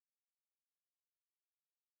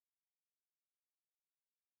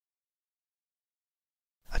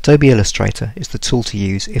Adobe Illustrator is the tool to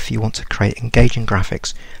use if you want to create engaging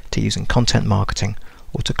graphics to use in content marketing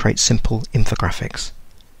or to create simple infographics.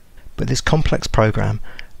 But this complex program,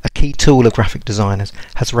 a key tool of graphic designers,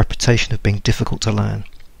 has a reputation of being difficult to learn.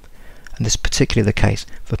 And this is particularly the case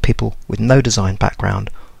for people with no design background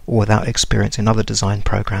or without experience in other design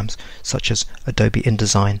programs such as Adobe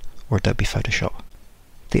InDesign or Adobe Photoshop.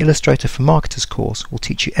 The Illustrator for Marketers course will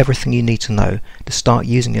teach you everything you need to know to start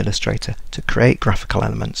using Illustrator to create graphical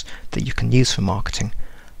elements that you can use for marketing,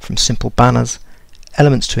 from simple banners,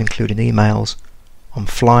 elements to include in emails, on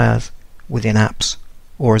flyers, within apps,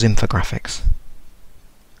 or as infographics.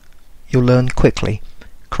 You'll learn quickly,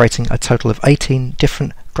 creating a total of 18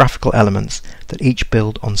 different graphical elements that each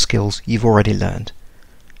build on skills you've already learned.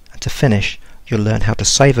 And to finish, you'll learn how to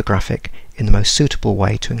save a graphic in the most suitable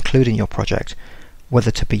way to include in your project, whether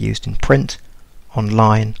to be used in print,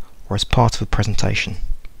 online, or as part of a presentation.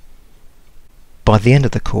 By the end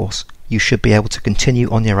of the course, you should be able to continue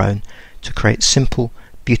on your own to create simple,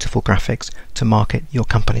 beautiful graphics to market your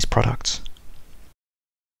company's products.